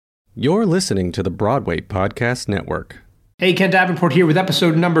You're listening to the Broadway Podcast Network. Hey, Ken Davenport here with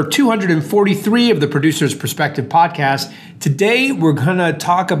episode number 243 of the Producer's Perspective podcast. Today, we're going to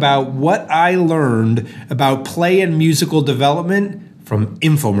talk about what I learned about play and musical development from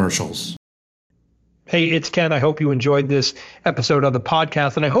infomercials. Hey, it's Ken. I hope you enjoyed this episode of the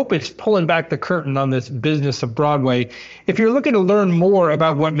podcast, and I hope it's pulling back the curtain on this business of Broadway. If you're looking to learn more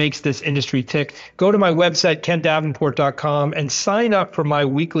about what makes this industry tick, go to my website, kendavenport.com, and sign up for my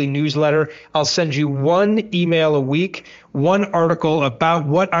weekly newsletter. I'll send you one email a week, one article about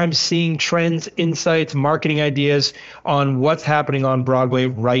what I'm seeing, trends, insights, marketing ideas on what's happening on Broadway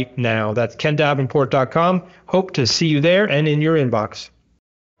right now. That's kendavenport.com. Hope to see you there and in your inbox.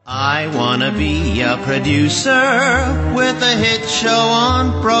 I wanna be a producer with a hit show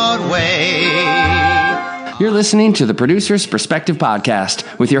on Broadway. You're listening to the Producer's Perspective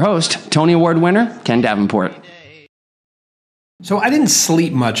podcast with your host, Tony Award winner, Ken Davenport. So I didn't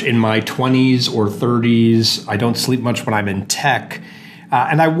sleep much in my 20s or 30s. I don't sleep much when I'm in tech.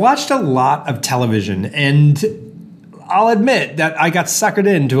 And I watched a lot of television, and I'll admit that I got suckered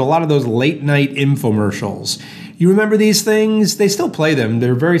into a lot of those late night infomercials. You remember these things? They still play them.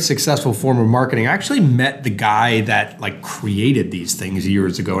 They're a very successful form of marketing. I actually met the guy that created these things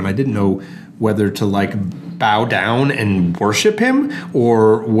years ago, and I didn't know whether to bow down and worship him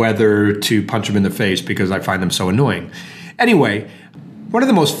or whether to punch him in the face because I find them so annoying. Anyway, one of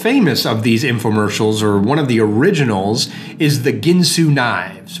the most famous of these infomercials, or one of the originals, is the Ginsu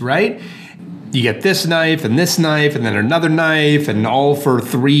knives, right? You get this knife and then another knife, and all for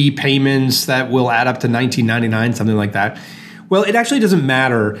 3 payments that will add up to $19.99, something like that. Well, it actually doesn't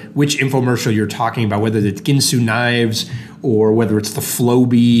matter which infomercial you're talking about, whether it's Ginsu knives or whether it's the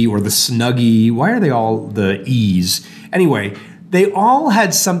Flowbee or the Snuggie. Why are they all the E's? Anyway, they all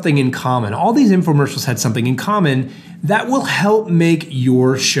had something in common. All these infomercials had something in common that will help make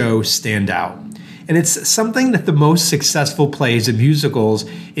your show stand out. And it's something that the most successful plays and musicals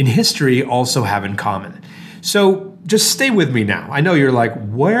in history also have in common. So just stay with me now. I know you're like,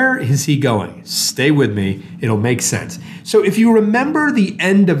 where is he going? Stay with me. It'll make sense. So if you remember the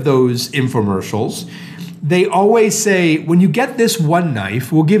end of those infomercials, they always say, when you get this one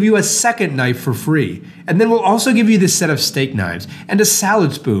knife, we'll give you a second knife for free. And then we'll also give you this set of steak knives and a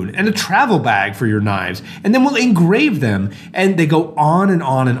salad spoon and a travel bag for your knives. And then we'll engrave them. And they go on and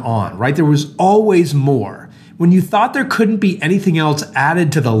on and on, right? There was always more. When you thought there couldn't be anything else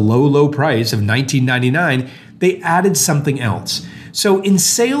added to the low, low price of $19.99, they added something else. So in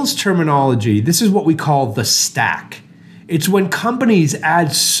sales terminology, this is what we call the stack. It's when companies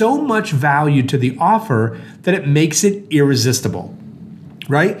add so much value to the offer that it makes it irresistible,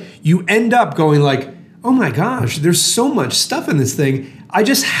 right? You end up going oh my gosh, there's so much stuff in this thing. I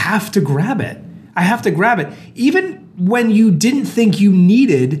just have to grab it. I have to grab it. Even when you didn't think you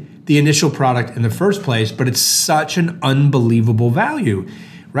needed the initial product in the first place, but it's such an unbelievable value,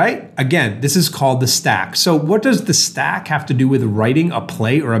 right? Again, this is called the stack. So what does the stack have to do with writing a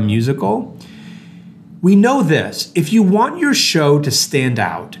play or a musical? We know this: if you want your show to stand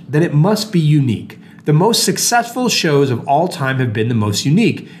out, then it must be unique. The most successful shows of all time have been the most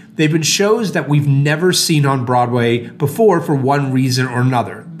unique. They've been shows that we've never seen on Broadway before for one reason or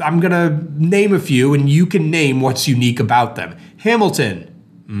another. I'm going to name a few, and you can name what's unique about them. Hamilton.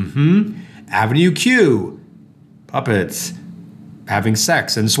 Avenue Q. Puppets. Having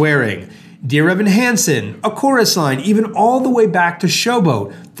sex and swearing. Dear Evan Hansen, a chorus line, even all the way back to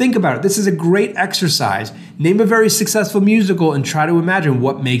Showboat. Think about it. This is a great exercise. Name a very successful musical and try to imagine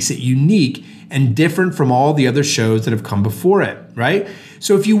what makes it unique and different from all the other shows that have come before it, right?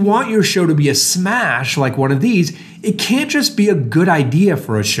 So if you want your show to be a smash like one of these, it can't just be a good idea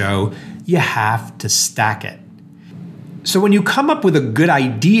for a show. You have to stack it. So when you come up with a good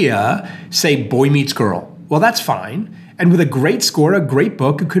idea, say Boy Meets Girl, well, that's fine. And with a great score, a great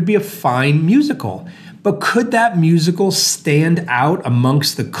book, it could be a fine musical. But could that musical stand out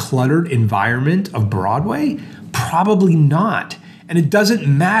amongst the cluttered environment of Broadway? Probably not. And it doesn't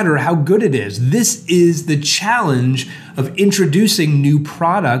matter how good it is. This is the challenge of introducing new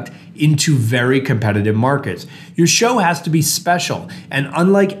product into very competitive markets. Your show has to be special and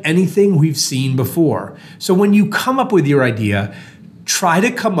unlike anything we've seen before. So when you come up with your idea, try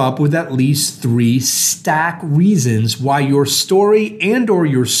to come up with at least 3 stack reasons why your story and or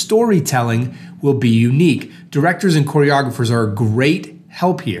your storytelling will be unique. Directors and choreographers are a great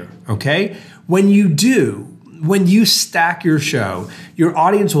help here, okay? When you stack your show, your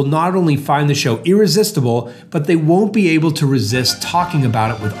audience will not only find the show irresistible, but they won't be able to resist talking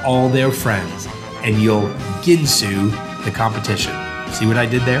about it with all their friends, and you'll ginsu the competition. See what I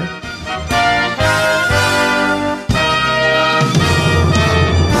did there?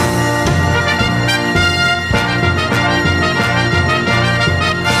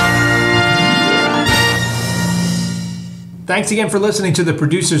 Thanks again for listening to the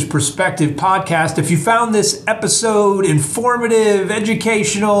Producer's Perspective podcast. If you found this episode informative,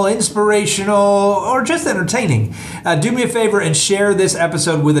 educational, inspirational, or just entertaining, do me a favor and share this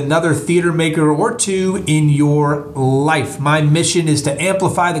episode with another theater maker or two in your life. My mission is to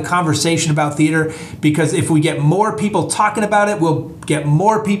amplify the conversation about theater, because if we get more people talking about it, we'll get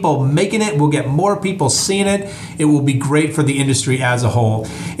more people making it, we'll get more people seeing it. It will be great for the industry as a whole.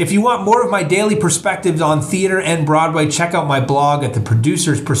 If you want more of my daily perspectives on theater and Broadway, check out my blog at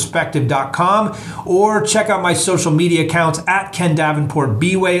theproducersperspective.com, or check out my social media accounts at Ken Davenport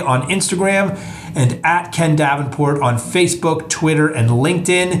Bway on Instagram and at Ken Davenport on Facebook, Twitter, and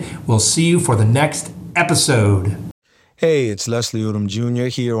LinkedIn. We'll see you for the next episode. Hey, it's Leslie Odom Jr.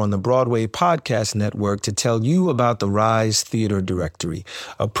 here on the Broadway Podcast Network to tell you about the Rise Theater Directory,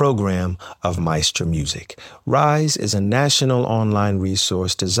 a program of Maestro Music. Rise is a national online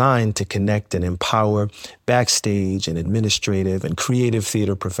resource designed to connect and empower backstage and administrative and creative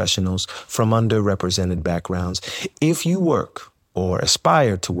theater professionals from underrepresented backgrounds. If you work or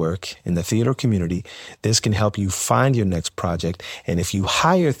aspire to work in the theater community, this can help you find your next project. And if you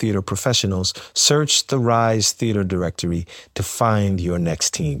hire theater professionals, search the Rise Theater Directory to find your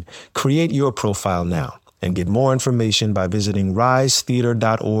next team. Create your profile now and get more information by visiting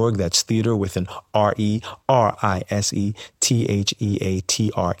risetheater.org. That's theater with an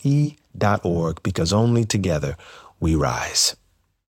RERISETHEATRE.org, because only together we rise.